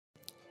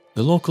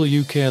The local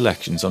UK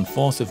elections on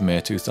 4th of May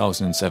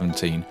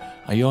 2017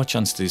 are your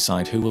chance to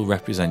decide who will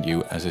represent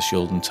you as a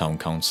Shildon Town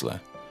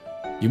Councillor.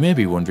 You may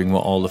be wondering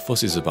what all the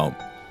fuss is about.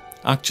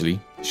 Actually,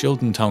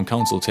 Shildon Town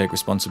Council take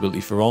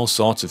responsibility for all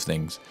sorts of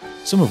things,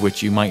 some of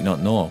which you might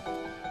not know.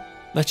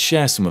 Let's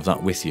share some of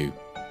that with you.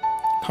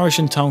 Parish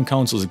and town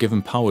councils are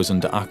given powers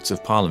under Acts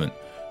of Parliament,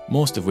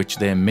 most of which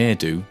they may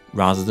do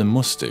rather than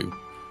must do.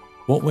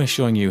 What we're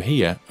showing you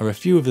here are a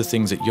few of the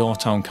things that your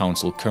town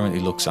council currently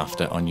looks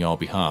after on your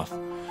behalf.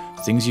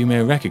 Things you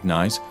may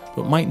recognise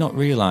but might not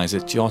realise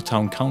it's your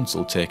town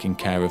council taking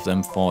care of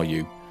them for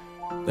you.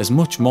 There's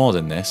much more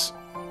than this.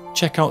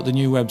 Check out the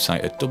new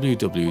website at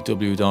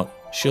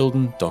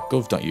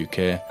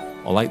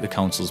www.shildon.gov.uk or like the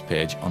council's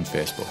page on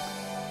Facebook.